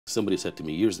Somebody said to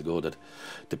me years ago that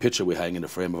the picture we hang in the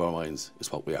frame of our minds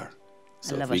is what we are.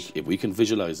 So if we can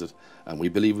visualise it and we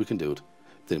believe we can do it,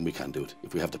 then we can do it.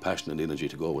 If we have the passion and the energy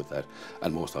to go with that,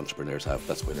 and most entrepreneurs have,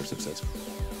 that's why they're successful.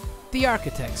 The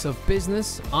Architects of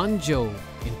Business on JOE,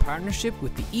 in partnership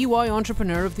with the EY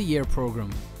Entrepreneur of the Year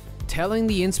programme, telling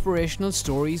the inspirational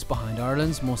stories behind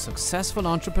Ireland's most successful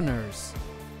entrepreneurs.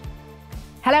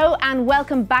 Hello and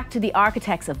welcome back to the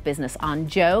Architects of Business on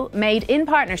JOE, made in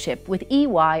partnership with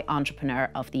EY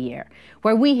Entrepreneur of the Year,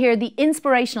 where we hear the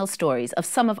inspirational stories of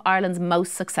some of Ireland's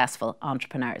most successful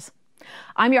entrepreneurs.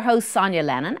 I'm your host, Sonya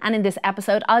Lennon, and in this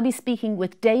episode I'll be speaking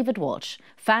with David Walsh,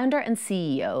 founder and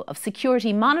CEO of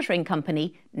security monitoring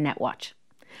company Netwatch.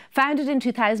 Founded in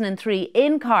 2003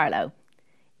 in Carlow,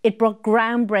 it brought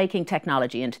groundbreaking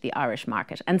technology into the Irish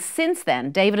market, and since then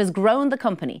David has grown the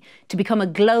company to become a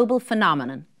global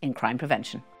phenomenon in crime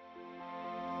prevention.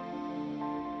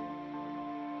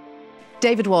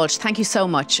 David Walsh, thank you so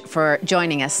much for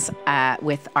joining us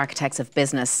with Architects of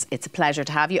Business. It's a pleasure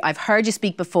to have you. I've heard you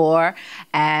speak before.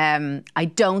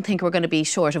 I don't think we're going to be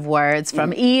short of words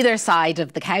from either side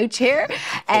of the couch here.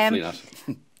 Hopefully not.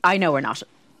 I know we're not.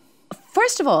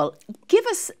 First of all, give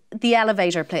us the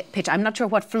elevator pitch. I'm not sure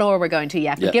what floor we're going to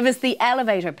yet, but give us the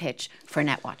elevator pitch for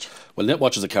Netwatch. Well,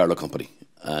 Netwatch is a Carlow company,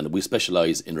 and we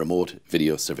specialise in remote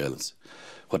video surveillance.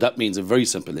 What that means in very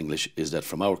simple English is that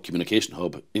from our communication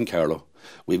hub in Carlow,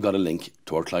 we've got a link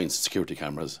to our clients' security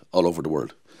cameras all over the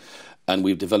world. And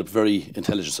we've developed very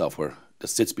intelligent software that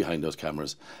sits behind those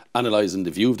cameras, analysing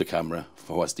the view of the camera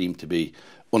for what's deemed to be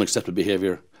unacceptable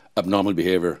behaviour, abnormal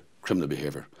behaviour, criminal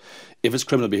behaviour. If it's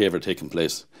criminal behaviour taking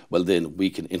place, well then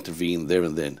we can intervene there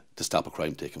and then to stop a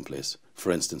crime taking place.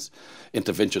 For instance,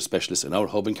 intervention specialists in our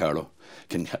hub in Carlow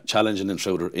can challenge an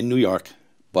intruder in New York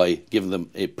by giving them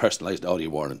a personalised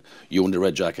audio warning. You in the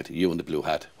red jacket, you in the blue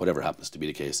hat, whatever happens to be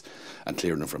the case, and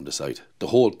clearing them from the site. The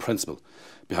whole principle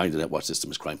behind the Netwatch system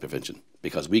is crime prevention,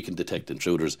 because we can detect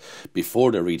intruders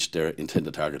before they reach their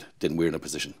intended target, then we're in a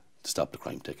position to stop the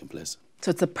crime taking place.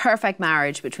 So it's the perfect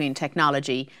marriage between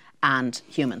technology and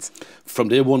humans. From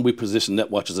day one, we positioned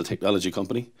Netwatch as a technology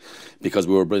company because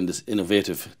we were bringing this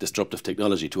innovative, disruptive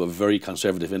technology to a very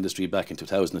conservative industry back in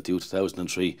 2002,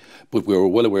 2003. But we were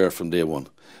well aware from day one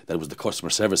that it was the customer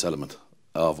service element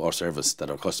of our service that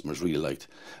our customers really liked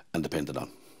and depended on.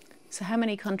 So how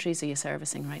many countries are you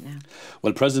servicing right now?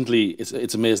 Well, presently,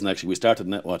 it's amazing actually. We started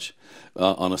Netwatch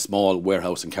on a small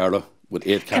warehouse in Carlow with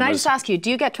 8 cameras. Can I just ask you,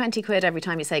 do you get 20 quid every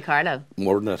time you say Carlow?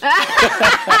 More than that.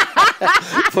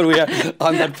 But we are,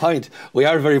 on that point, we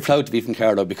are very proud to be from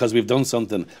Carlow because we've done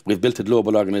something. We've built a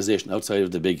global organisation outside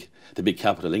of the big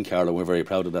capital in Carlow. We're very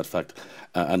proud of that fact.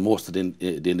 And most of the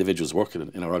individuals working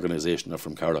in our organisation are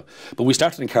from Carlow. But we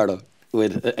started in Carlow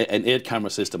with an 8-camera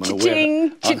system on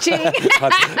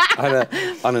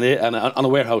a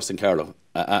warehouse in Carlow.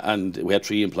 And we had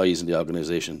 3 employees in the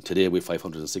organisation. Today we have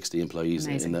 560 employees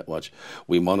in Netwatch.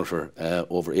 We monitor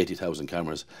over 80,000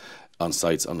 cameras on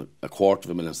sites, on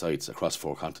 250,000 sites across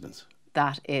 4 continents.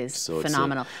 That is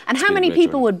phenomenal. And how many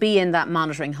people would be in that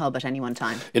monitoring hub at any one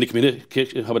time? In the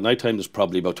communication hub at night time, there's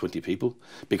probably about 20 people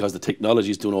because the technology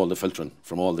is doing all the filtering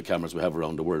from all the cameras we have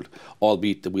around the world.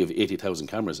 Albeit that we have 80,000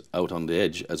 cameras out on the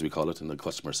edge, as we call it, in the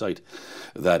customer site,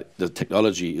 that the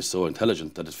technology is so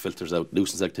intelligent that it filters out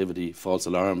nuisance activity, false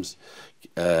alarms,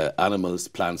 animals,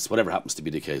 plants, whatever happens to be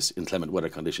the case, inclement weather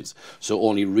conditions. So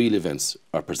only real events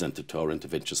are presented to our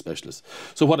intervention specialists.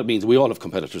 So what it means, we all have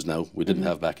competitors now, we didn't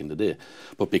have back in the day.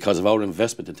 But because of our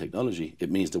investment in technology,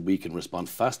 it means that we can respond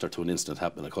faster to an incident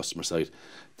happening on a customer site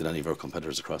than any of our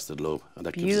competitors across the globe. And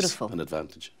that gives us an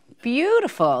advantage.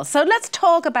 Beautiful. So let's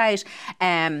talk about,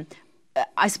 I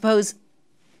suppose,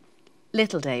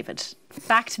 little David,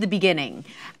 back to the beginning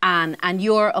and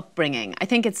your upbringing. I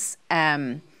think it's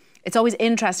always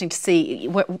interesting to see,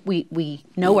 we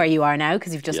know where you are now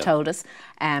because you've just told us,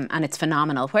 and it's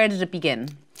phenomenal. Where did it begin?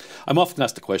 I'm often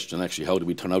asked the question, actually, how do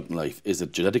we turn out in life? Is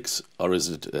it genetics or is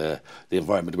it the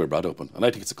environment we're brought up in? And I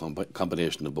think it's a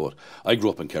combination of both. I grew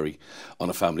up in Kerry on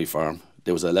a family farm.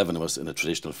 There was 11 of us in a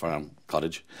traditional farm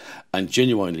cottage, and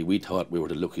genuinely we thought we were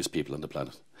the luckiest people on the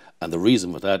planet. And the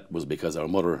reason for that was because our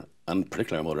mother, and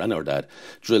particularly our mother and our dad,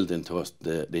 drilled into us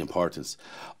the importance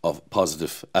of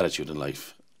positive attitude in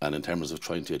life. And in terms of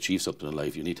trying to achieve something in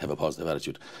life, you need to have a positive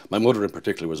attitude. My mother in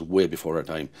particular was way before her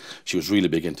time. She was really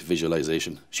big into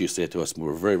visualisation. She used to say to us when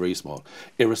we were very, very small,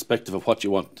 irrespective of what you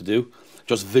want to do,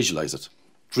 just visualise it.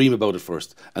 Dream about it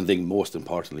first, and then most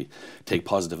importantly, take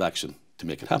positive action to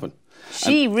make it happen.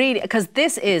 She really, because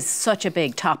this is such a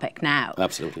big topic now.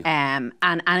 Absolutely. And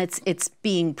it's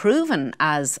being proven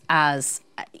as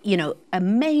you know, a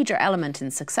major element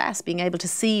in success. Being able to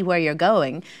see where you're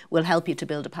going will help you to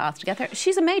build a path to get there.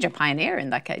 She's a major pioneer in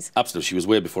that case. Absolutely. She was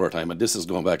way before her time, and this is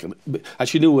going back. And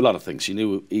she knew a lot of things. She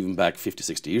knew even back 50,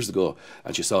 60 years ago,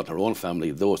 and she saw it in her own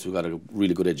family, those who got a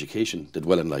really good education did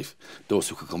well in life. Those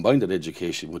who could combine that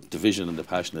education with the vision and the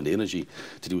passion and the energy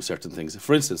to do certain things.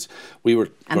 For instance, we were...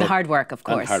 And the hard work, of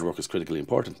course. And hard work is critically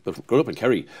important. But growing up in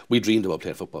Kerry, we dreamed about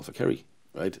playing football for Kerry.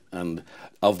 Right, and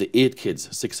of the 8 kids,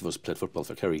 6 of us played football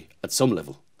for Kerry at some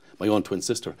level. My own twin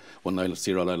sister won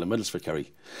Sierra Island medals for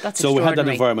Kerry. That's so we had that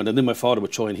environment, and then my father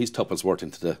would throw in his tuppence worth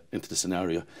into the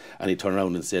scenario, and he'd turn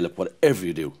around and say, "Look, whatever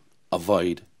you do,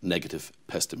 avoid negative,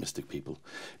 pessimistic people.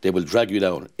 They will drag you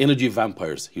down. Energy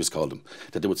vampires," he was called them.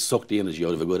 That they would suck the energy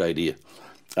out of a good idea.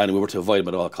 And we were to avoid them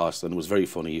at all costs. And it was very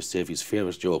funny. He used to say his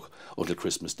famous joke until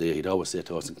Christmas Day. He'd always say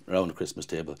to us around the Christmas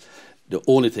table, the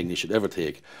only thing you should ever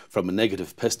take from a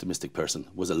negative, pessimistic person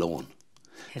was a loan.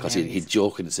 Because he'd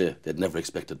joke and say they'd never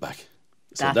expect it back.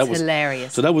 So That's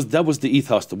hilarious. So that was the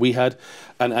ethos that we had,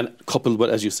 and coupled with,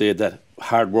 as you say, that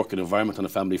hard working environment on a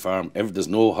family farm. There's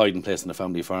no hiding place on a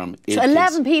family farm. So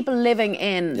 11 people living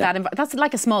in that environment. That's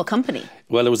like a small company.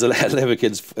 Well, it was 11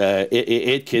 kids,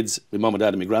 8 kids, my mum and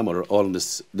dad and my grandmother, all in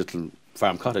this little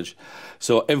farm cottage.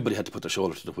 So everybody had to put their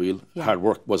shoulder to the wheel. Yeah. Hard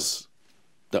work was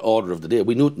the order of the day.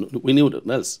 We knew nothing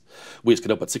else. We used to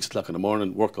get up at 6 o'clock in the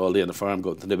morning, work all day on the farm,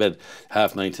 go to the bed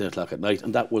 9:30, 10 o'clock at night,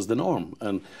 and that was the norm.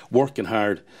 And working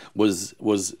hard was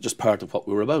just part of what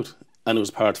we were about. And it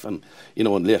was part of, and you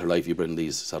know, in later life you bring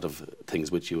these sort of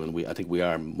things with you, and I think we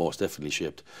are most definitely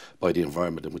shaped by the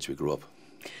environment in which we grew up.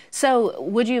 So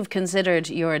would you have considered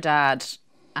your dad,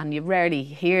 and you rarely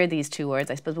hear these two words,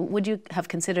 I suppose, but would you have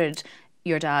considered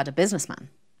your dad a businessman?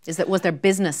 Was there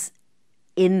business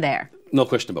in there? No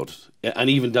question about it. And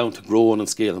even down to growing and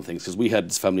scaling things, because we had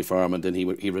this family farm, and then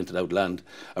he rented out land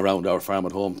around our farm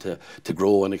at home to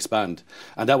grow and expand.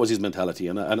 And that was his mentality.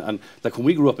 And like when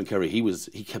we grew up in Kerry,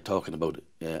 he kept talking about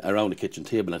around the kitchen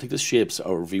table. And I think this shapes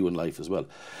our view in life as well.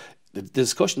 The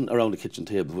discussion around the kitchen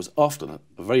table was often,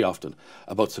 very often,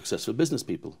 about successful business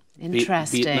people.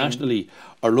 Interesting. Be it nationally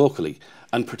or locally.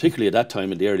 And particularly at that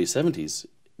time in the early 70s,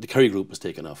 the Kerry Group was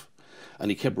taken off. And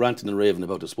he kept ranting and raving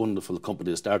about this wonderful company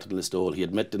that started in Listowel. He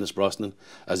had met Dennis Brosnan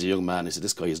as a young man. He said,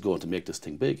 "This guy is going to make this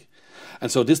thing big."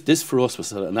 And so this for us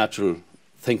was a natural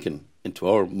thinking into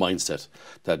our mindset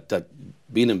that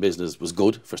being in business was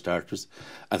good for starters,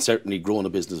 and certainly growing a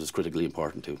business was critically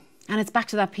important too. And it's back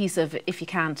to that piece of, if you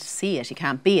can't see it, you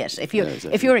can't be it. If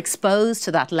exactly. If you're exposed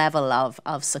to that level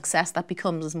of success, that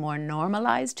becomes more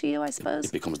normalised to you, I suppose.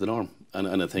 It becomes the norm.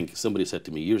 And I think somebody said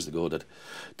to me years ago that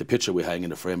the picture we hang in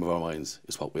the frame of our minds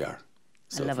is what we are.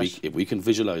 So if we can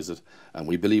visualise it and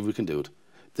we believe we can do it,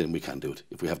 then we can do it.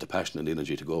 If we have the passion and the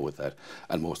energy to go with that,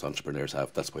 and most entrepreneurs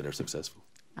have, that's why they're successful.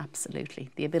 Absolutely,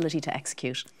 the ability to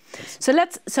execute. Yes.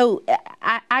 So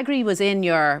agri was in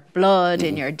your blood,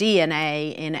 in your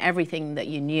DNA, in everything that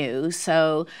you knew.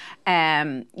 So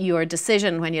your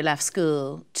decision when you left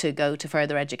school to go to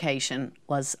further education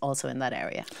was also in that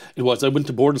area. It was. I went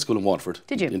to boarding school in Waterford.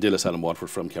 Did you? In Dillashallam, Waterford,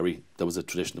 from Kerry. That was a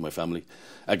tradition in my family.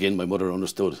 Again, my mother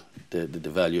understood the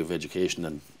value of education,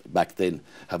 and back then,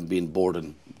 having been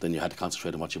boarding, then you had to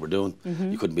concentrate on what you were doing.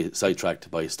 You couldn't be sidetracked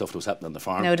by stuff that was happening on the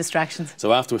farm. No distractions.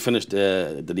 So after we finished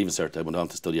the Leaving Cert, I went on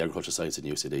to study agricultural science in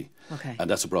UCD. Okay. And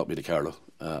that's what brought me to Carlow.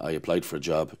 I applied for a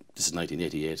job. This is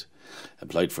 1988.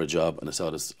 Applied for a job, and I saw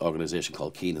this organisation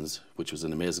called Keenan's, which was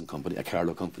an amazing company, a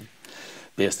Carlow company,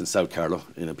 based in South Carlow,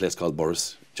 in a place called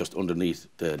Borris, just underneath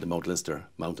the Mount Leinster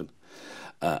mountain.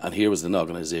 And here was an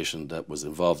organisation that was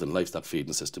involved in livestock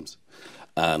feeding systems,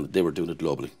 and they were doing it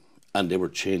globally, and they were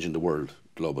changing the world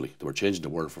globally. They were changing the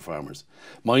world for farmers.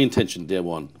 My intention day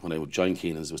one when I joined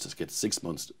Keenan's was to get 6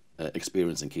 months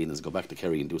experience in Keenan's, go back to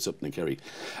Kerry and do something in Kerry.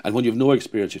 And when you have no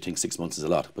experience, you think 6 months is a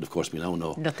lot, but of course we now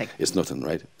know it's nothing,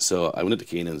 right? So I went into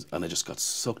Keenan's, and I just got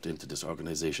sucked into this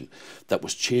organisation that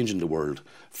was changing the world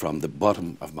from the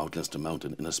bottom of Mount Leinster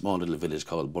Mountain in a small little village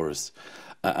called Borris.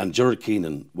 And Gerard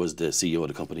Keenan was the CEO of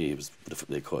the company. His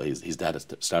dad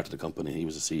had started the company. He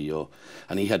was the CEO,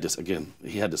 and he had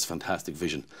this fantastic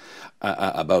vision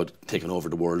about taking over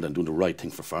the world and doing the right thing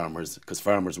for farmers. Because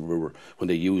farmers were, when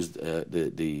they used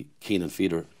the Keenan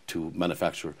feeder to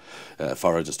manufacture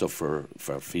forage and stuff for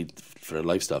feed for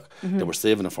livestock, they were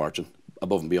saving a fortune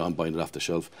above and beyond buying it off the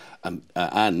shelf,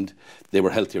 and they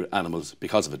were healthier animals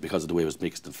because of it, because of the way it was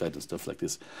mixed and fed and stuff like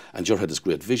this. And Joe had this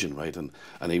great vision, right? And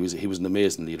he was an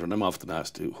amazing leader. And I'm often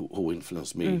asked who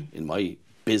influenced me in my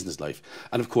business life.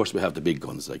 And of course, we have the big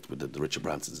guns like with the Richard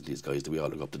Bransons and these guys that we all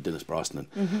look up to, Dennis Brosnan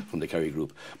from the Kerry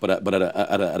Group. But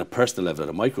at a personal level, at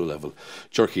a micro level,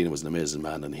 Ger Keenan was an amazing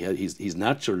man, and his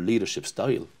natural leadership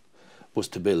style was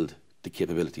to build the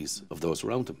capabilities of those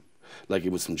around him. Like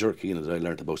it was from Ger Keenan that I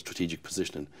learned about strategic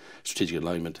positioning, strategic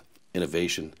alignment,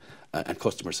 innovation, and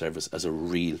customer service as a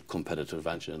real competitive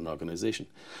advantage in an organisation.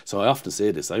 So I often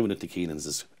say this, I went into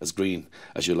Keenan's as green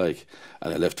as you like,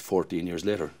 and I left 14 years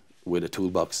later with a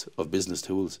toolbox of business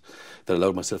tools that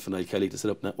allowed myself and Niall Kelly to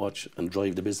set up Netwatch and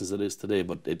drive the business it is today.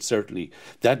 But it certainly,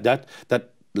 that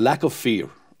lack of fear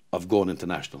of going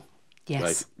international, yes,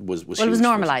 right, was well, it was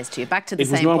normalised to you, back to the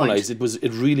same point. It was normalised,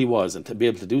 it really was, and to be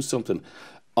able to do something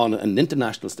on an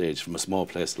international stage from a small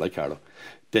place like Carlow,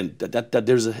 then that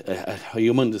there's a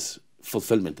humongous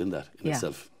fulfilment in that in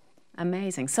itself.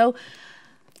 Amazing. So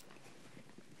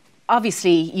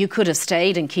obviously you could have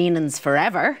stayed in Keenan's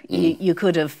forever. You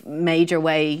could have made your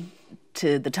way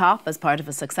to the top as part of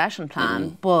a succession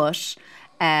plan, but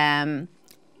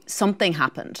something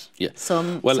happened. Yeah.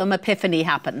 Some epiphany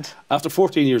happened. After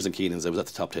 14 years in Keenan's, I was at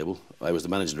the top table. I was the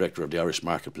managing director of the Irish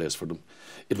marketplace for them.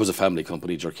 It was a family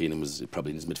company. Ger Keenan was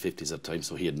probably in his mid-50s at the time,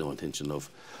 so he had no intention of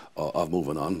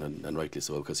moving on, and rightly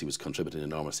so, because he was contributing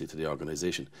enormously to the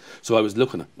organisation. So I was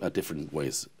looking at different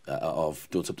ways of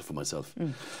doing something for myself.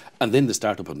 And then the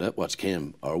startup of Netwatch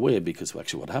came our way, because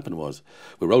actually what happened was,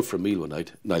 we were out for a meal one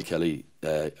night, Niall Kelly,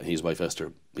 his wife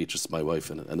Esther, Beatrice, my wife,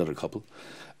 and another couple,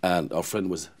 and our friend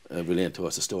was relaying to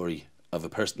us a story of a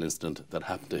personal incident that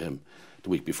happened to him the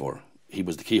week before. He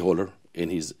was the key holder in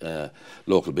his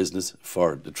local business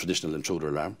for the traditional intruder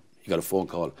alarm. He got a phone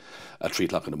call at 3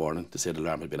 o'clock in the morning to say the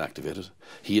alarm had been activated.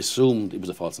 He assumed it was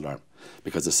a false alarm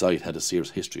because the site had a serious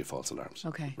history of false alarms.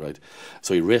 Okay. Right.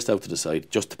 So he raced out to the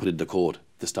site just to put in the code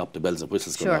to stop the bells and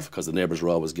whistles going off, because the neighbours were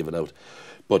always giving out.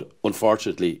 But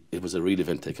unfortunately, it was a real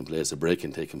event taking place, a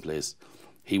break-in taking place.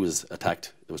 He was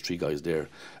attacked. There was 3 guys there,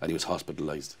 and he was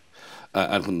hospitalised.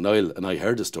 And when Niall and I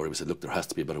heard the story, we said, look, there has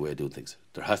to be a better way of doing things.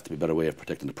 There has to be a better way of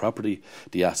protecting the property,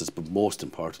 the assets, but most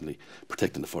importantly,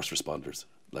 protecting the first responders,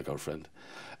 like our friend.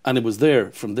 And it was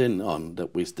there from then on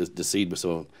that the seed was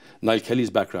sown. Niall Kelly's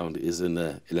background is in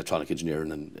electronic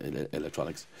engineering and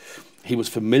electronics. He was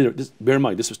familiar, bear in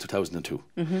mind, this was 2002.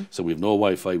 So we have no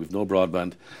Wi-Fi, we have no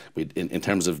broadband. In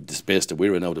terms of the space that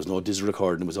we're in now, there's no digital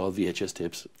recording, it was all VHS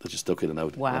tapes that you stuck in and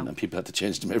out. Wow. And people had to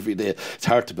change them every day. It's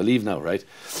hard to believe now, right?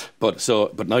 But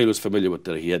Niall was familiar with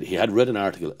that. He had read an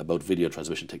article about video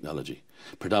transmission technology,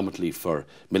 predominantly for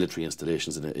military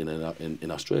installations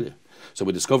in Australia. So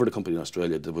we discovered a company in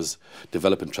Australia that was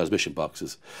developing transmission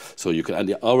boxes. So you could,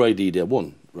 and our idea day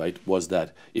one, right, was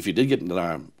that if you did get an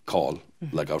alarm call,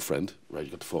 like our friend, right,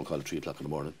 you got the phone call at 3 o'clock in the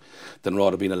morning, then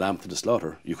rather than being a lamb to the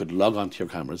slaughter, you could log on to your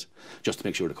cameras just to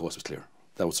make sure the coast was clear.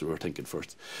 That was what we were thinking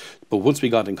first. But once we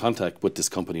got in contact with this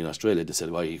company in Australia, they said,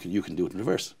 well, you can do it in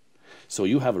reverse. So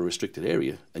you have a restricted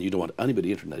area and you don't want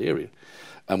anybody entering that area.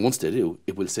 And once they do,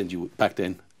 it will send you back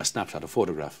then a snapshot, a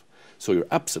photograph. So you're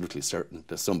absolutely certain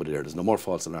there's somebody there. There's no more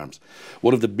false alarms.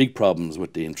 One of the big problems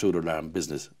with the intruder alarm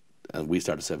business, and we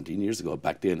started 17 years ago,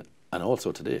 back then, and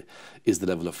also today, is the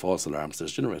level of false alarms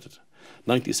that's generated.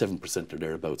 97% or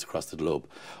thereabouts across the globe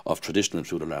of traditional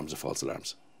intruder alarms are false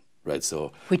alarms. Right,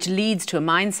 so which leads to a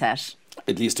mindset.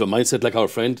 It leads to a mindset like our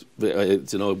friend,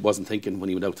 wasn't thinking when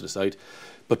he went out to the site.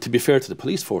 But to be fair to the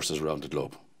police forces around the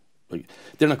globe, like,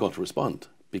 they're not going to respond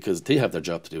because they have their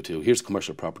job to do too. Here's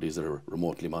commercial properties that are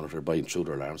remotely monitored by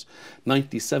intruder alarms.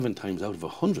 97 times out of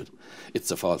 100,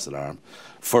 it's a false alarm.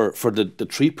 For the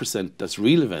 3% that's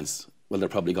real events, well, they're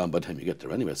probably gone by the time you get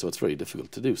there anyway, so it's very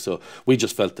difficult to do. So we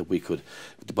just felt that we could,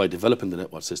 by developing the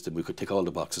Netwatch system, we could tick all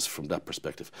the boxes from that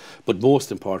perspective. But most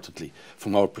importantly,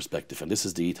 from our perspective, and this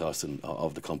is the ethos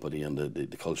of the company and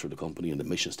the culture of the company and the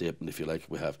mission statement, if you like,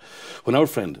 we have. When our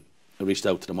friend reached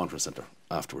out to the monitoring centre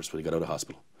afterwards, when he got out of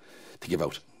hospital, to give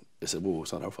out, they said, whoa,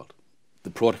 it's not our fault.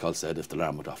 The protocol said if the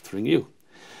alarm went off, to ring you.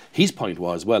 His point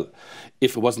was, well,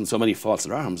 if it wasn't so many false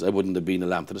alarms, I wouldn't have been a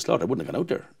lamb to the slaughter. I wouldn't have gone out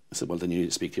there. I said, well, then you need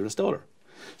to speak to your installer.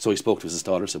 So he spoke to his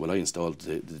installer, said, well, I installed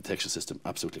the detection system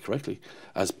absolutely correctly,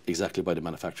 as exactly by the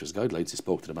manufacturer's guidelines. He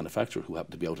spoke to the manufacturer, who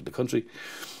happened to be out of the country.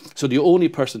 So the only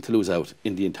person to lose out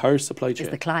in the entire supply chain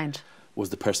is the client. Was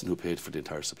the person who paid for the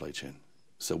entire supply chain.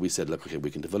 So we said, look, okay, we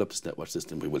can develop this Netwatch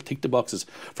system. We will tick the boxes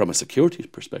from a security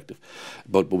perspective,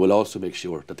 but we'll also make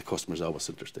sure that the customer is always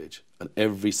center stage. And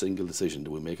every single decision that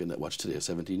we make in Netwatch today,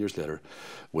 17 years later,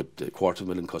 with a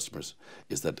 250,000 customers,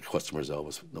 is that the customer is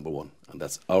always number one. And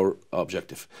that's our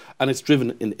objective. And it's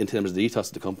driven in terms of the ethos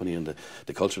of the company and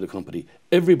the culture of the company.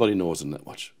 Everybody knows in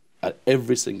Netwatch at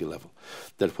every single level,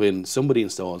 that when somebody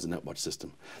installs a Netwatch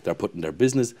system, they're putting their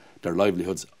business, their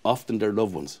livelihoods, often their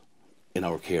loved ones, in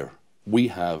our care. We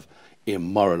have a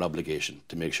moral obligation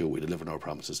to make sure we deliver on our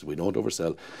promises. We don't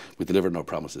oversell, we deliver on our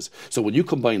promises. So when you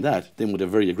combine that then with a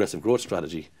very aggressive growth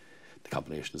strategy, the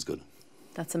combination is good.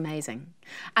 That's amazing.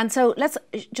 And so let's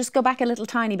just go back a little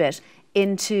tiny bit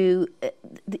into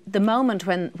the moment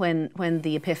when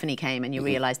the epiphany came and you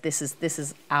realised this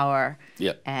is our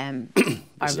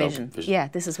vision. Yeah,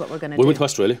 this is what we're going to do. We went to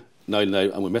Australia, Niall and I,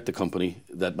 and we met the company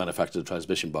that manufactured the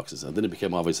transmission boxes. And then it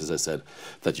became obvious, as I said,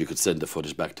 that you could send the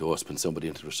footage back to us when somebody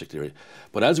entered the restricted area.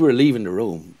 But as we were leaving the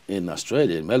room in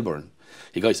Australia, in Melbourne,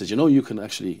 the guy says, you know, you can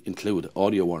actually include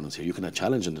audio warnings here. You can have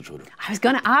challenge an intruder. I was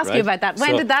going to ask you about that.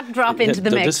 When did that drop into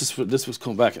the mix? This was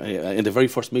come back in the very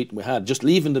first meeting we had, just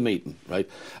leaving the meeting, right?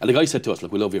 And the guy said to us,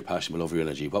 look, we love your passion, we love your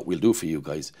energy. What we'll do for you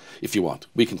guys, if you want,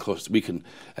 we can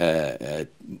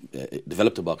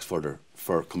develop the box further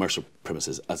for commercial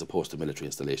premises as opposed to military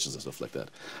installations and stuff like that.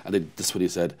 And then this is what he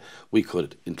said, we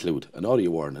could include an audio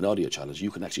warning, an audio challenge.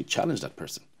 You can actually challenge that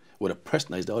person with a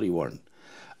personalised audio warning.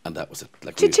 And that was it.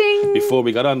 Like before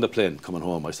we got on the plane coming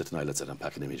home, I said to Niall, let's I'm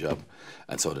packing in my job.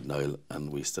 And so did Niall.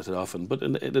 And we started off. But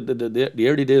in the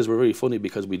early days were very funny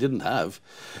because we didn't have...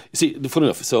 You see, funny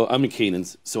enough, so I'm in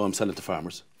Keenan's, so I'm selling to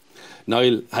farmers.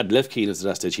 Niall had left Keenan's at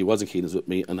that stage. He was in Keenan's with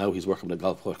me, and now he's working with a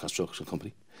golf course construction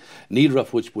company. Neither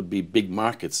of which would be big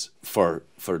markets for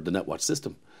the Netwatch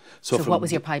system. So what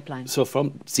was your pipeline? So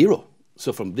from zero.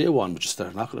 So from day one, we just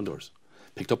started knocking on doors.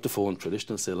 Picked up the phone,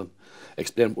 traditional selling,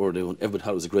 explained what we were doing. Everybody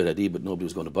thought it was a great idea, but nobody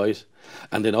was going to buy it.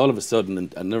 And then all of a sudden,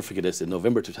 and I'll never forget this, in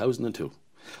November 2002,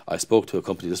 I spoke to a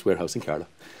company, this warehouse in Carlow,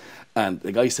 and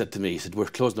the guy said to me, he said, we're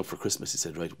closing up for Christmas. He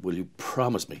said, right, will you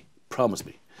promise me,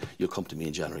 you'll come to me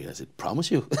in January? And I said, promise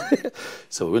you?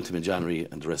 So we went to him in January,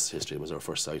 and the rest of history. It was our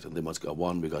first site. And then once we got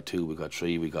 1, we got 2, we got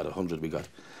 3, we got 100, and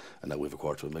now we have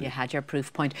 250,000. You had your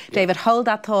proof point. Yeah. David, hold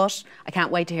that thought. I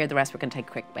can't wait to hear the rest. We're going to take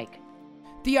a quick break.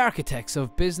 The Architects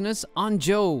of Business on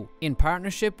JOE, in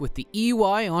partnership with the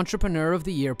EY Entrepreneur of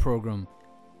the Year programme.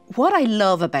 What I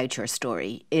love about your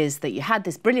story is that you had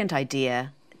this brilliant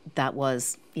idea that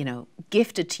was, you know,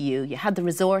 gifted to you. You had the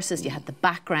resources, you had the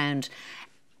background.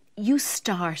 You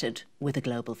started with a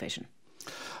global vision.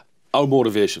 Our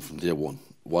motivation from day one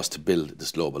was to build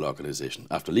this global organisation.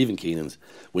 After leaving Keenan's,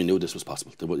 we knew this was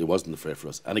possible. It wasn't afraid for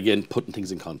us. And again, putting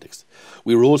things in context.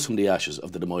 We rose from the ashes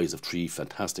of the demise of 3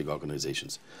 fantastic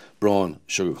organisations, Braun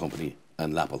Sugar Company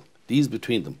and Lappel. These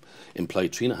between them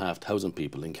employed 3,500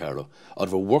 people in Carlow out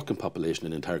of a working population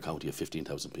in the entire county of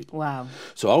 15,000 people. Wow.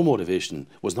 So our motivation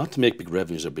was not to make big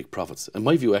revenues or big profits. In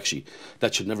my view, actually,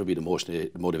 that should never be the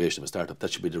motivation of a startup.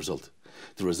 That should be the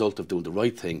result of doing the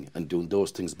right thing and doing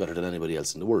those things better than anybody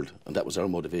else in the world. And that was our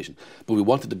motivation. But we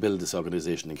wanted to build this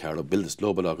organisation in Carlow, build this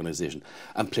global organisation,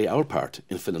 and play our part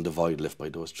in filling the void left by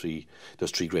those three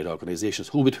great organisations,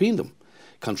 who between them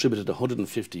contributed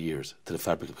 150 years to the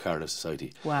fabric of Carlow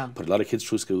society. Wow. Put a lot of kids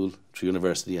through school, through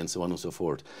university, and so on and so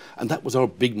forth. And that was our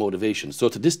big motivation. So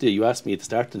to this day, you asked me at the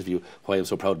start of the interview why I'm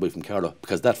so proud to be from Carlow,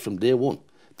 because that from day one,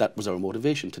 that was our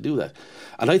motivation to do that.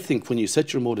 And I think when you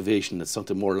set your motivation as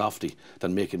something more lofty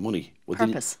than making money,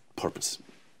 purpose,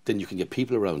 then you can get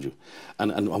people around you.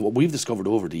 And what we've discovered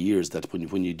over the years, that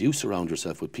when you do surround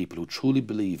yourself with people who truly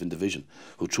believe in the vision,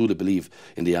 who truly believe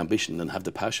in the ambition and have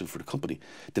the passion for the company,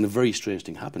 then a very strange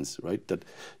thing happens, right? That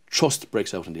trust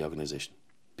breaks out in the organisation,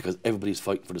 because everybody's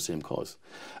fighting for the same cause.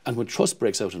 And when trust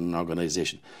breaks out in an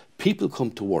organisation, people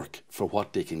come to work for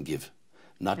what they can give,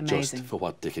 not just for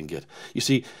what they can get. You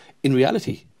see, in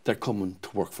reality, they're coming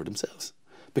to work for themselves,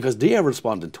 because they are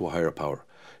responding to a higher power.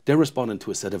 They're responding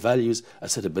to a set of values, a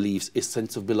set of beliefs, a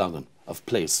sense of belonging, of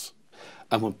place.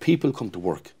 And when people come to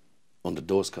work under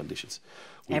those conditions,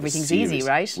 everything's easy,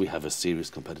 right? We have a serious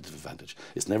competitive advantage.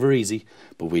 It's never easy,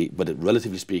 but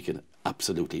relatively speaking,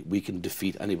 absolutely, we can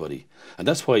defeat anybody. And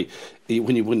that's why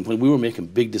when we were making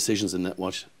big decisions in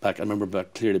Netwatch, I remember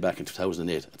clearly back in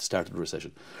 2008, at the start of the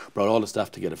recession, brought all the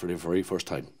staff together for the very first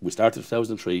time. We started in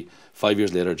 2003, 5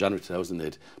 years later, January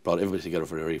 2008, brought everybody together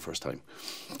for the very first time.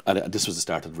 And this was the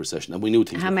start of the recession, and we knew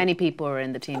things. How many people were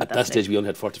in the team at that stage? We only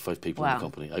had 45 people in the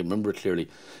company. I remember it clearly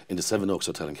in the Seven Oaks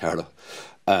Hotel in Carlow.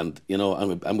 And you know,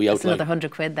 and we outlined another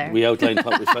 100 quid there. We outlined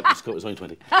what we felt was only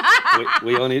 20.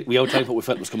 we outlined what we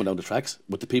felt was coming down the tracks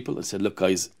with the people, and said, look,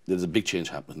 guys, there's a big change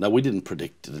happening. Now, we didn't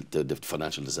predict the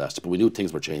financial disaster, but we knew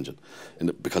things were changing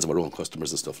because of our own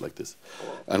customers and stuff like this.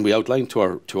 And we outlined to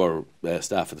our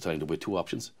staff at the time that we had 2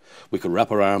 options. We could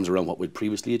wrap our arms around what we'd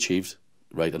previously achieved,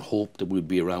 right, and hope that we'd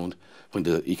be around when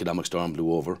the economic storm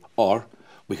blew over, or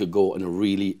we could go on a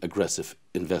really aggressive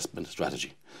investment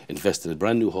strategy. Invest in a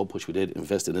brand new hub, which we did,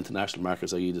 invest in international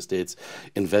markets, i.e. the States,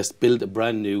 build a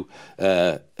brand new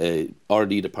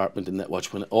R&D department in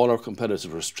Netwatch. When all our competitors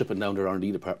were stripping down their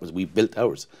R&D departments, we built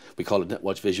ours. We call it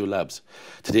Netwatch Visual Labs.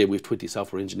 Today we have 20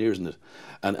 software engineers in it.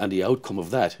 And the outcome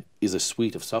of that is a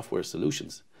suite of software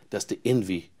solutions. That's the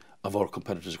envy of our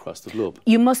competitors across the globe.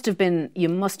 You must have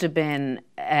been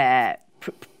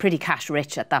pretty cash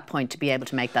rich at that point to be able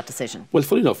to make that decision. Well,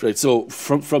 funny enough, right? So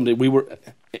we were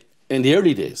in the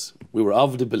early days, we were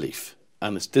of the belief,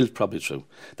 and it's still probably true,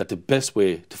 that the best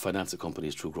way to finance a company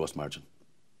is through gross margin.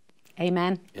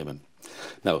 Amen. Amen.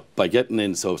 Now, by getting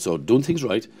in, so doing things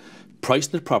right,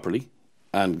 pricing it properly,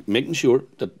 and making sure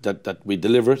that we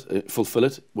deliver it, fulfill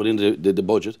it within the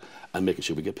budget, and making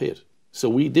sure we get paid. So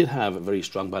we did have a very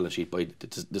strong balance sheet by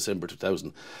December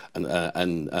 2007.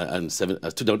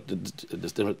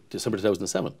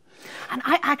 And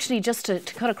I actually, just to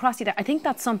cut across you there, I think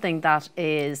that's something that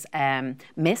is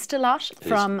missed a lot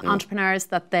from entrepreneurs,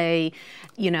 that they,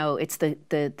 you know, it's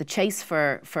the chase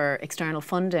for external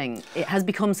funding. It has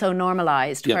become so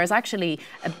normalised, whereas actually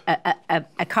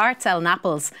a cart selling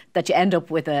apples that you end up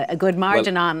with a good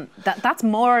margin on, that's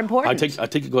more important. I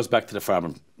think it goes back to the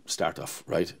farming start off,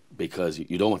 right? Because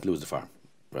you don't want to lose the farm,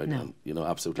 right? No. And, you know,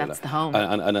 absolutely. That's the home.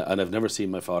 And I've never seen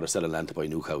my father sell a land to buy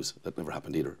new cows. That never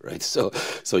happened either, right? So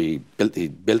he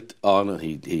built on, and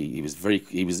he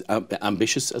was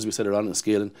ambitious, as we said earlier on, in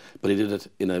scaling, but he did it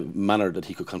in a manner that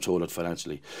he could control it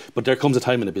financially. But there comes a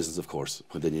time in a business, of course,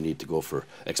 when then you need to go for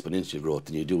exponential growth,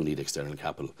 and you do need external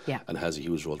capital, and it has a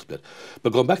huge role to play.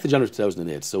 But going back to January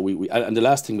 2008, so and the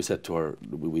last thing we said to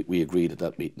we agreed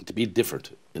that to be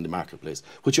different in the marketplace,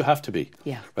 which you have to be,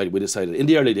 right? We decided in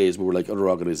the early days, we were like other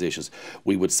organisations.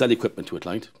 We would sell equipment to a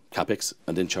client, capex,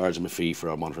 and then charge them a fee for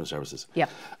our monitoring services.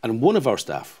 And one of our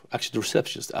staff, actually the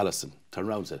receptionist, Alison, turned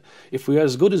around and said, if we are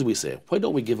as good as we say, why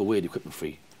don't we give away the equipment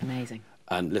free? Amazing.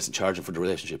 And listen, charge them for the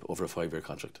relationship over a 5-year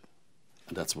contract.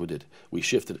 And that's what we did. We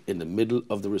shifted in the middle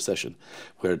of the recession,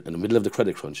 where in the middle of the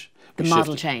credit crunch. The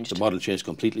model changed. The model changed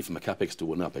completely from a capex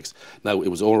to an opex. Now, it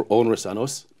was onerous on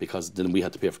us, because then we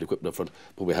had to pay for the equipment up front,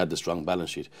 but we had the strong balance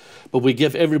sheet. But we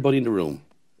gave everybody in the room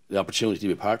the opportunity to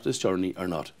be part of this journey or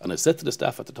not. And I said to the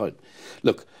staff at the time,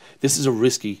 look, this is a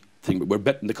risky thing, but we're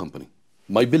betting the company.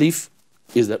 My belief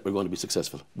is that we're going to be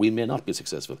successful. We may not be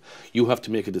successful. You have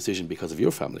to make a decision because of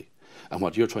your family and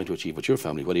what you're trying to achieve with your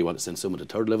family. Whether you want to send someone to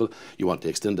third level, you want to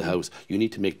extend the house, you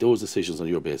need to make those decisions on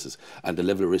your basis and the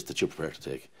level of risk that you're prepared to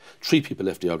take. 3 people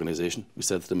left the organisation. We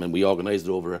said to them, and we organised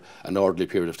it over an orderly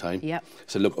period of time.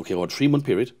 So look, okay, over a 3-month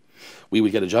period, we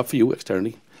will get a job for you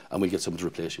externally, and we'll get someone to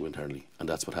replace you internally. And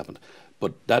that's what happened.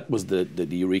 But that was the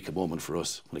eureka moment for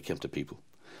us when it came to people.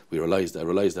 I realised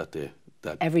that day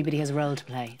that everybody has a role to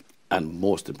play. And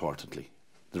most importantly,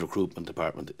 the recruitment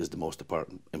department is the most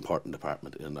important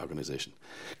department in an organisation.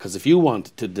 Because if you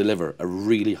want to deliver a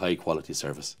really high quality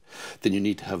service, then you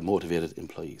need to have motivated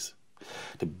employees.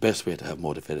 The best way to have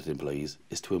motivated employees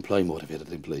is to employ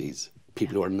motivated employees.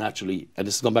 People who are naturally, and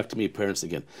this is going back to me, parents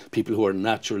again, people who are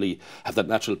naturally, have that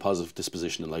natural positive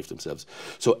disposition in life themselves.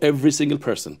 So every single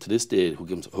person to this day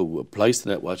who applies to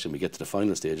Netwatch, and we get to the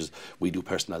final stages, we do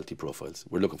personality profiles.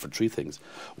 We're looking for 3 things.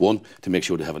 1, to make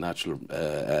sure they have a natural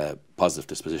positive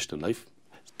disposition in life.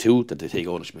 2, that they take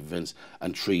ownership of events.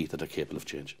 And 3, that they're capable of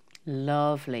change.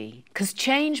 Lovely. Because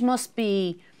change must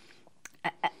be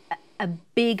a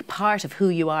big part of who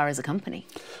you are as a company.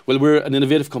 Well, we're an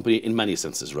innovative company in many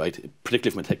senses, right? Particularly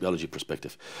from a technology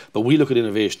perspective. But we look at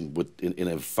innovation in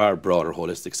a far broader,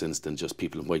 holistic sense than just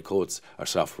people in white coats or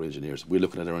software engineers. We're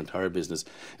looking at our entire business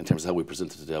in terms of how we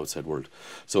present it to the outside world.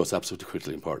 So it's absolutely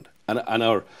critically important. And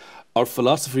our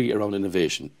philosophy around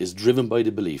innovation is driven by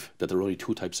the belief that there are only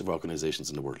 2 types of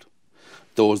organisations in the world.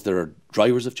 Those that are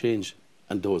drivers of change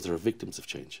and those that are victims of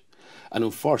change. And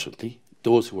unfortunately,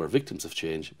 those who are victims of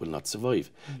change will not survive.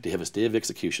 They have a stay of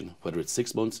execution, whether it's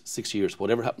 6 months, 6 years,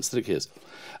 whatever happens to the case.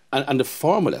 And the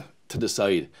formula to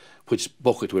decide which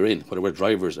bucket we're in, whether we're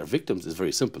drivers or victims, is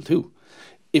very simple too.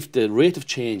 If the rate of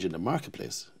change in the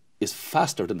marketplace is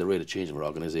faster than the rate of change of our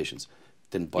organisations,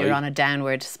 then you're on a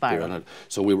downward spiral.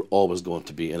 So we were always going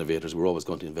to be innovators. We're always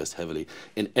going to invest heavily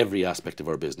in every aspect of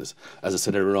our business. As I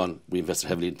said earlier on, we invested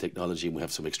heavily in technology, and we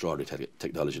have some extraordinary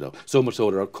technology now. So much so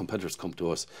that our competitors come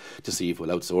to us to see if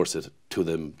we'll outsource it to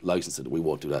them, license it. We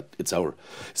won't do that. It's our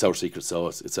secret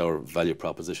sauce. It's our value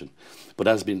proposition. But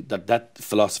that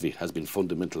philosophy has been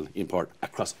fundamental in part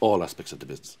across all aspects of the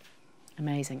business.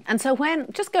 Amazing. And so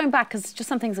just going back, because just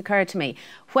something's occurred to me,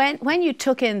 when you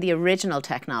took in the original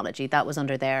technology that was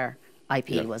under their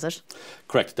IP, was it?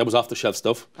 Correct. That was off-the-shelf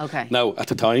stuff. Okay. Now, at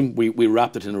the time, we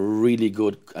wrapped it in a really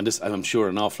good, and I'm sure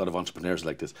an awful lot of entrepreneurs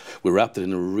like this, we wrapped it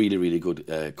in a really, really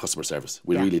good customer service.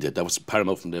 We really did. That was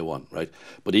paramount from day one, right?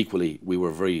 But equally, we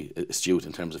were very astute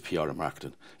in terms of PR and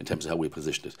marketing, in terms of how we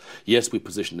positioned it. Yes, we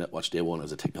positioned Netwatch day one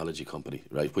as a technology company,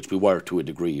 right? Which we were to a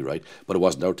degree, right? But it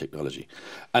wasn't our technology.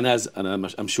 And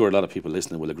I'm sure a lot of people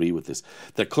listening will agree with this.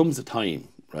 There comes a time,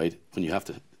 right, when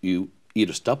you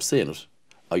either stop saying it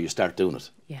or you start doing it,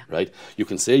 right? You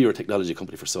can say you're a technology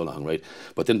company for so long, right?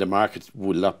 But then the market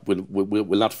will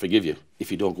not forgive you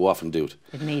if you don't go off and do it.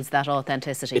 It needs that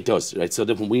authenticity. It does, right? So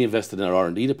that when we invested in our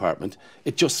R&D department,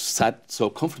 it just sat so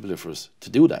comfortably for us to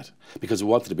do that because we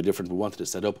wanted to be different. We wanted to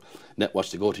set up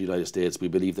Netwatch to go to the United States. We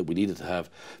believed that we needed to have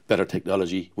better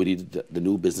technology. We needed the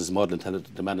new business model and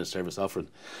the managed service offering.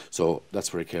 So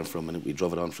that's where it came from, and we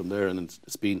drove it on from there. And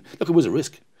it's been, look, it was a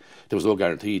risk. There was no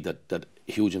guarantee that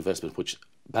huge investment, which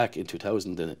back in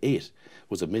 2008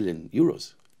 was €1 million,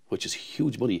 which is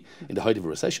huge money in the height of a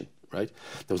recession, right?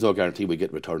 There was no guarantee we'd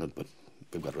get returned, but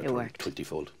we've got returned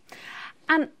 20-fold.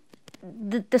 And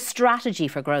the strategy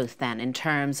for growth then, in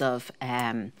terms of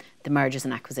the mergers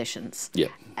and acquisitions.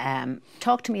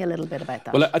 Talk to me a little bit about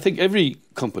that. Well, I think every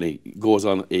company goes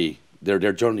on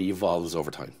their journey evolves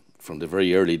over time. From the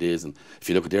very early days, and if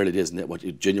you look at the early days, Netwatch,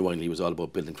 it genuinely was all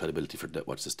about building credibility for the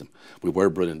Netwatch system. We were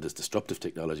bringing this disruptive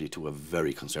technology to a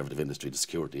very conservative industry. The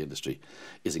security industry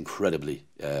is incredibly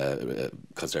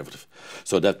conservative.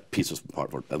 So that piece was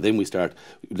important. And then we start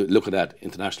looking at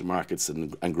international markets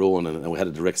and growing, and we had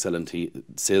a direct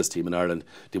sales team in Ireland.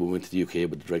 Then we went to the UK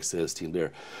with the direct sales team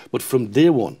there. But from day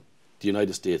one, the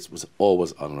United States was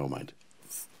always on our mind.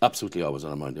 Absolutely always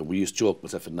on our mind. And we used to joke,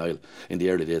 myself and Niall, in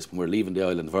the early days, when we were leaving the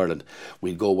island of Ireland,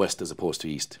 we'd go west as opposed to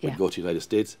east. We'd go to the United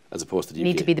States as opposed to the UK.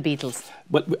 Need to be the Beatles.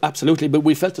 But absolutely, but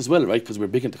we felt as well, right, because we're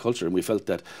big into culture, and we felt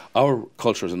that our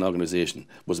culture as an organisation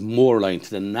was more aligned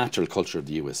to the natural culture of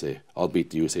the USA,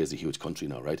 albeit the USA is a huge country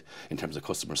now, right, in terms of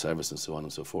customer service and so on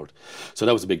and so forth. So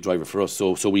that was a big driver for us.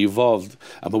 So we evolved,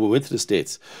 and when we went to the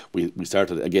States, we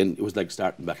started, again, it was like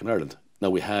starting back in Ireland. Now,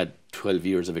 we had 12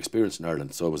 years of experience in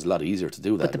Ireland, so it was a lot easier to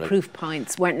do that. But the proof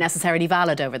points weren't necessarily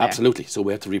valid over there. Absolutely. So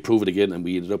we had to reprove it again, and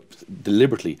we ended up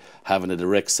deliberately having a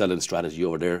direct selling strategy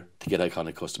over there to get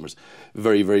iconic customers.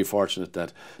 Very, very fortunate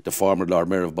that the former Lord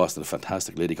Mayor of Boston, a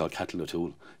fantastic lady called Kathleen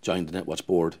O'Toole, joined the Netwatch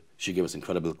board. She gave us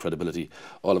incredible credibility.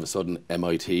 All of a sudden,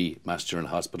 MIT, Mass General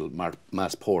Hospital,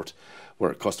 Massport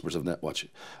were customers of Netwatch.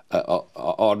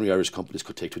 Ordinary Irish companies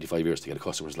could take 25 years to get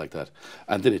customers like that.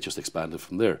 And then it just expanded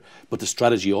from there. But the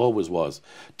strategy always was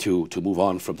to move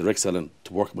on from direct selling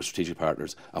to working with strategic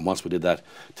partners. And once we did that,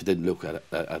 to then look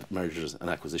at mergers and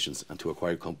acquisitions and to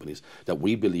acquire companies that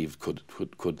we believed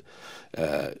could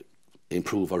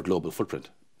improve our global footprint.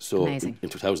 So in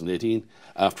 2018,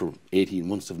 after 18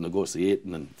 months of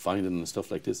negotiating and finding and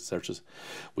stuff like this, searches,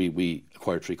 we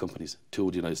acquired 3 companies, 2 in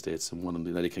the United States and 1 in the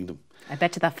United Kingdom. I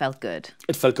bet you that felt good.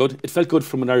 It felt good. It felt good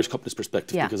from an Irish company's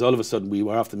perspective because all of a sudden we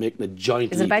were after making a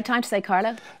giant leap. Is it about time to say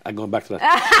Carlow? I'm going back to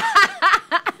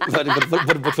that. but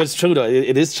it's true though.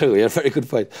 It is true. Yeah, very good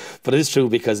point. But it is true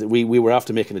because we were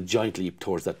after making a giant leap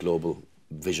towards that global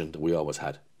vision that we always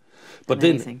had. But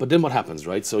then what happens,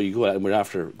 right? So you go out and we're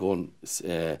after going,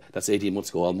 that's 18 months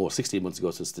ago, almost 16 months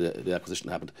ago since the acquisition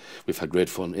happened. We've had great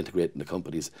fun integrating the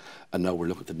companies, and now we're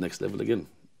looking at the next level again.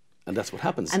 And that's what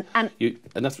happens. And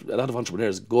that's a lot of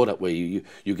entrepreneurs go that way.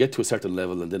 You get to a certain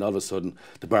level, and then all of a sudden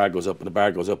the bar goes up and the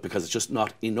bar goes up because it's just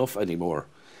not enough anymore.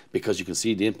 Because you can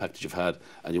see the impact that you've had,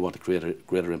 and you want to create a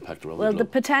greater impact around the globe. Well, the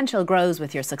potential grows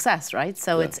with your success, right?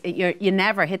 So you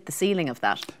never hit the ceiling of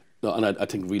that. No, and I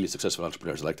think really successful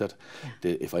entrepreneurs are like that.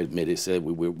 If I may say,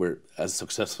 we're as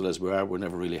successful as we are, we're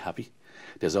never really happy.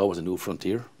 There's always a new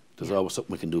frontier. There's always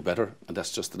something we can do better, and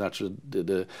that's just the natural,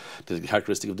 the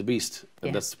characteristic of the beast.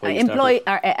 And that's why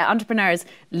entrepreneurs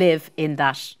live in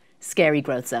that scary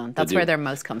growth zone. That's where they're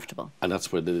most comfortable. And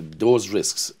that's where those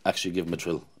risks actually give them a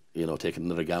thrill. You know, taking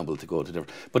another gamble to go to different.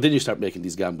 But then you start making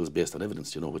these gambles based on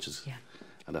evidence. You know, which is,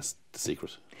 and that's the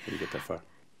secret when you get that far.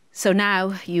 So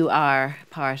now you are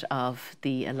part of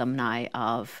the alumni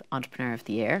of Entrepreneur of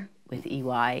the Year with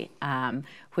EY,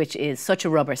 which is such a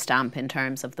rubber stamp in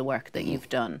terms of the work that you've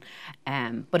done.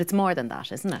 But it's more than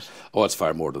that, isn't it? Oh, it's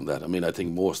far more than that. I mean, I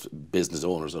think most business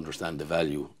owners understand the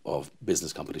value of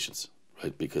business competitions,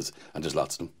 right? And there's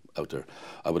lots of them out there.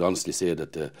 I would honestly say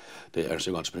that the Ernst &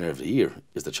 Young Entrepreneur of the Year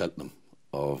is the Cheltenham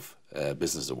of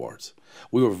business awards.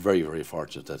 We were very, very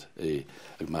fortunate that a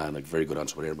very good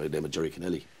entrepreneur by the name of Jerry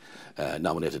Kennelly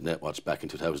nominated Netwatch back in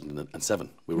 2007.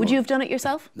 Would you have done it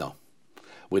yourself? No.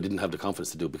 we didn't have the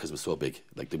confidence to do it because it was so big.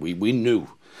 Like we knew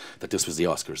that this was the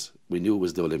Oscars. We knew it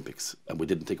was the Olympics, and we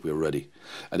didn't think we were ready.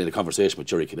 And in a conversation with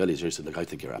Jerry Kennelly, Jerry said, "Look, I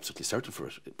think you're absolutely certain for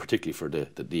it, particularly for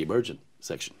the emerging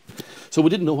section." So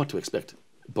we didn't know what to expect.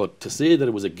 But to say that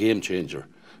it was a game changer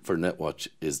for Netwatch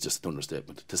is just an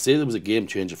understatement. To say that it was a game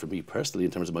changer for me personally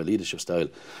in terms of my leadership style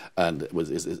and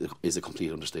is a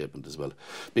complete understatement as well.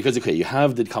 Because, okay, you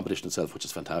have the competition itself, which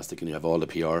is fantastic, and you have all the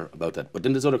PR about that. But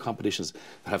then there's other competitions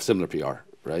that have similar PR,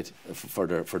 right, for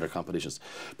their competitions.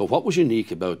 But what was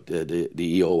unique about the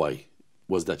EOI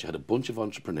was that you had a bunch of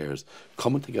entrepreneurs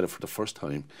coming together for the first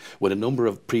time with a number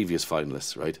of previous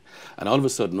finalists, right? And all of a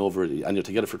sudden and you're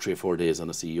together for 3 or 4 days on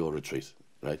a CEO retreat,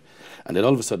 right? And then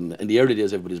all of a sudden, in the early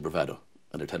days, everybody's bravado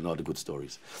and they're telling all the good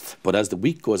stories. But as the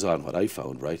week goes on, what I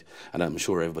found, right, and I'm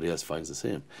sure everybody else finds the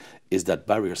same, is that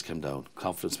barriers came down,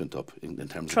 confidence went up in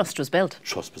terms Trust was built.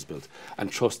 Trust was built.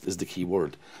 And trust is the key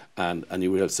word. And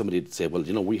you realize somebody would say, well,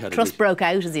 you know, we had... Trust broke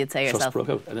out, as you'd say yourself. Trust broke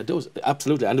out, and it does,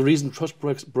 absolutely. And the reason trust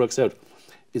breaks out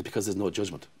is because there's no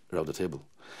judgment around the table.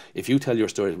 If you tell your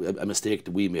story, a mistake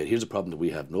that we made, here's a problem that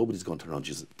we have, nobody's going to turn around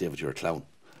and say, David, you're a clown.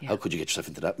 Yeah. How could you get yourself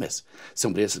into that mess?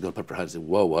 Somebody else is going to put their hands and say,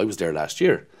 whoa, I was there last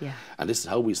year. Yeah. And this is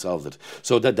how we solved it.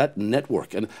 So that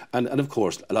network, and of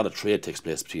course, a lot of trade takes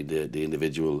place between the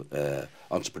individual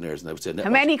entrepreneurs. And I would say Netwatch. How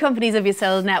many companies have you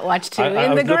sold Netwatch to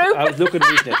in the group? I was looking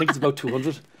recently, I think it's about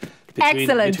 200.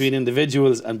 Between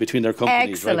individuals and between their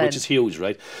companies, right, which is huge,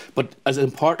 right? But as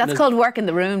important that's called work in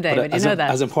the room, David, you know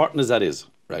that. As important as that is,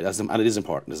 right, and it is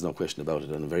important, there's no question about it,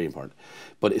 and very important,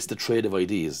 but it's the trade of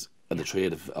ideas and the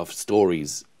trade of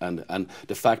stories and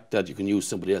the fact that you can use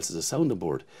somebody else as a sounding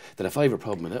board, that if I have a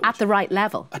problem in it... At the right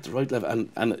level. At the right level.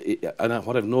 And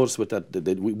what I've noticed with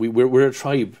that we're a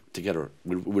tribe together.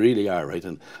 We really are, right?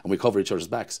 And we cover each other's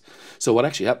backs. So what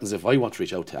actually happens if I want to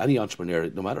reach out to any entrepreneur,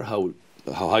 no matter how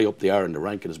high up they are in the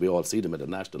ranking as we all see them at a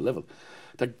national level,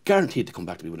 they're guaranteed to come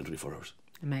back to me within 24 hours.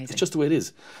 Amazing. It's just the way it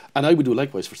is. And I would do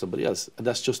likewise for somebody else. And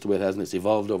that's just the way it has, and it's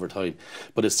evolved over time.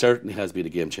 But it certainly has been a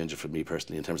game changer for me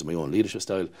personally in terms of my own leadership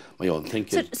style, my own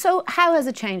thinking. So how has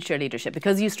it changed your leadership?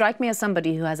 Because you strike me as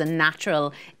somebody who has a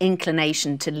natural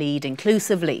inclination to lead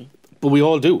inclusively. But we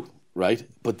all do, right?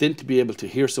 But then to be able to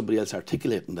hear somebody else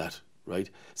articulating that,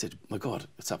 right, said, my God,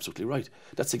 it's absolutely right.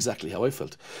 That's exactly how I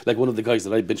felt. Like one of the guys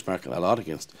that I benchmark a lot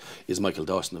against is Michael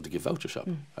Dawson of the Give Voucher Shop,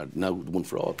 now One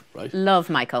for All, right? Love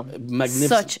Michael. Magnificent.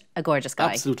 Such a gorgeous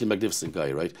guy. Absolutely magnificent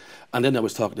guy, right? And then I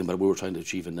was talking to him about what we were trying to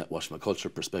achieve in Netwatch from a culture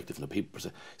perspective and a people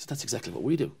perspective. He said, that's exactly what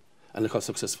we do. And look how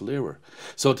successful they were.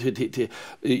 So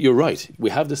you're right. We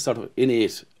have this sort of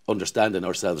innate understanding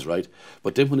ourselves, right?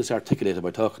 But then when it's articulated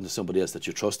by talking to somebody else that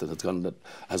you trust and that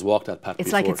has walked that path before.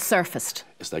 It's like it's surfaced.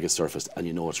 It's like it's surfaced and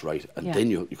you know it's right. And then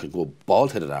you can go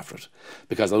bald-headed after it.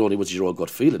 Because not only was your own gut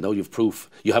feeling, now you've proof,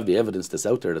 you have the evidence that's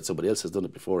out there that somebody else has done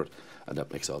it before it. And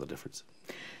that makes all the difference.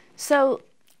 So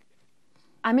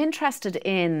I'm interested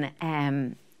in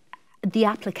the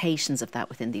applications of that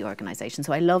within the organisation.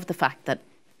 So I love the fact that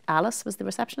Alice was the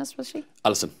receptionist, was she?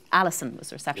 Alison was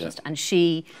the receptionist, and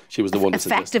she was the one that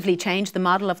effectively changed the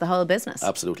model of the whole business.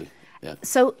 Absolutely, yeah.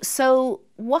 So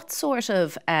what sort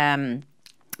of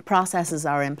processes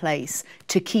are in place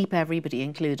to keep everybody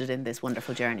included in this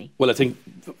wonderful journey? Well, I think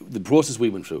the process we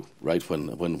went through, right,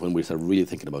 when we started really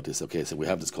thinking about this, okay, so we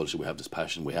have this culture, we have this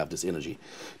passion, we have this energy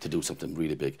to do something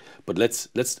really big, but let's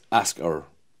ask our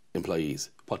employees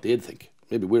what they'd think.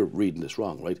 Maybe we're reading this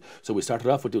wrong, right? So we started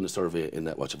off with doing a survey in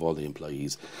Netwatch of all the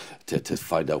employees to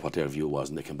find out what their view was,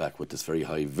 and they came back with this very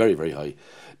high, very, very high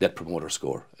Net Promoter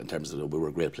Score in terms of we were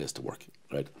a great place to work,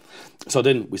 right? So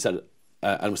then we started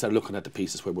looking at the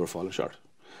pieces where we were falling short.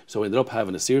 So we ended up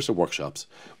having a series of workshops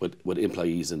with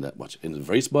employees in Netwatch in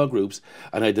very small groups,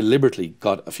 and I deliberately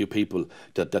got a few people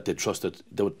that they trusted.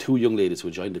 There were 2 young ladies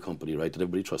who joined the company, right, that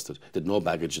everybody trusted, did no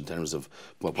baggage in terms of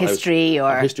history,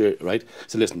 right?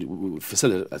 So listen, we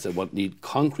facilitate. I said, need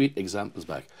concrete examples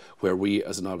back where we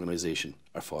as an organisation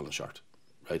are falling short,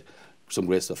 right? Some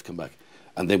great stuff come back,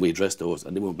 and then we addressed those,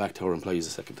 and then we went back to our employees a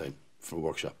second time for a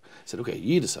workshop. I said, okay,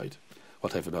 you decide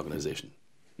what type of organisation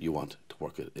you want to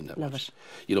work in Netwatch. Love it.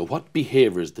 You know, what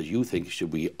behaviours do you think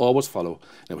should we always follow?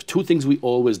 There was 2 things we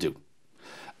always do,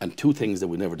 and 2 things that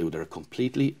we never do that are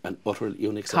completely and utterly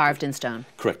unacceptable. Carved in stone.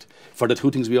 Correct. For the 2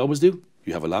 things we always do,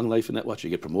 you have a long life in Netwatch, you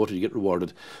get promoted, you get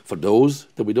rewarded. For those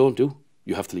that we don't do,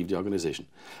 you have to leave the organisation.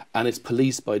 And it's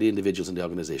policed by the individuals in the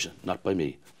organisation, not by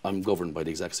me. I'm governed by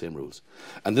the exact same rules.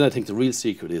 And then I think the real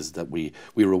secret is that we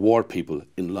reward people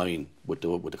in line with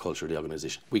the culture of the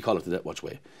organisation. We call it the Netwatch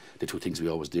way. The 2 things we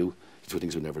always do, the 2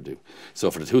 things we never do. So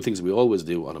for the 2 things we always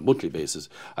do on a monthly basis,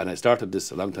 and I started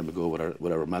this a long time ago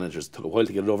with our managers, it took a while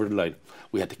to get it over the line,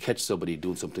 we had to catch somebody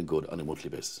doing something good on a monthly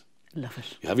basis. Love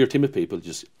it. You have your team of people,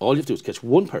 just all you have to do is catch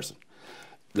one person.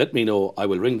 Let me know, I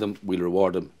will ring them, we'll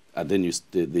reward them, and then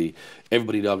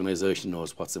everybody in the organisation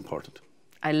knows what's important.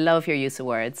 I love your use of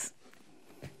words.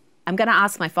 I'm going to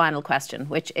ask my final question,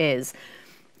 which is,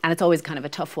 and it's always kind of a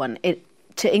tough one,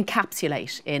 to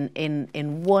encapsulate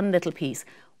in one little piece,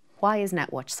 why is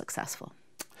Netwatch successful?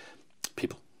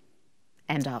 People.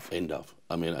 End of. End of.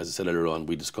 I mean, as I said earlier on,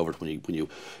 we discovered when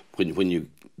you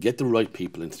get the right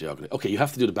people into the organisation, okay, you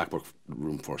have to do the backwork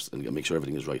room first and make sure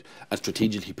everything is right and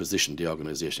strategically position the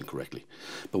organisation correctly.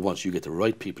 But once you get the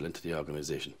right people into the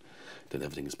organisation, then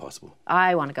everything is possible.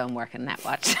 I want to go and work in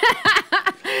Netwatch.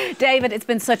 David, it's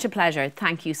been such a pleasure.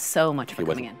 Thank you so much for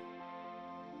coming in.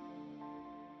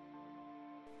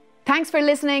 Thanks for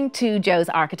listening to Joe's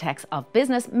Architects of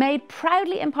Business, made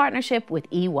proudly in partnership with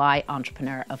EY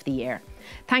Entrepreneur of the Year.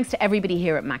 Thanks to everybody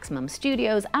here at Maximum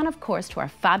Studios and of course to our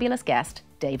fabulous guest,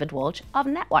 David Walsh of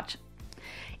Netwatch.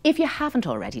 If you haven't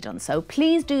already done so,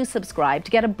 please do subscribe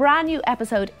to get a brand new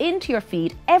episode into your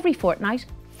feed every fortnight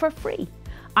for free.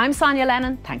 I'm Sonya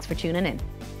Lennon, thanks for tuning in.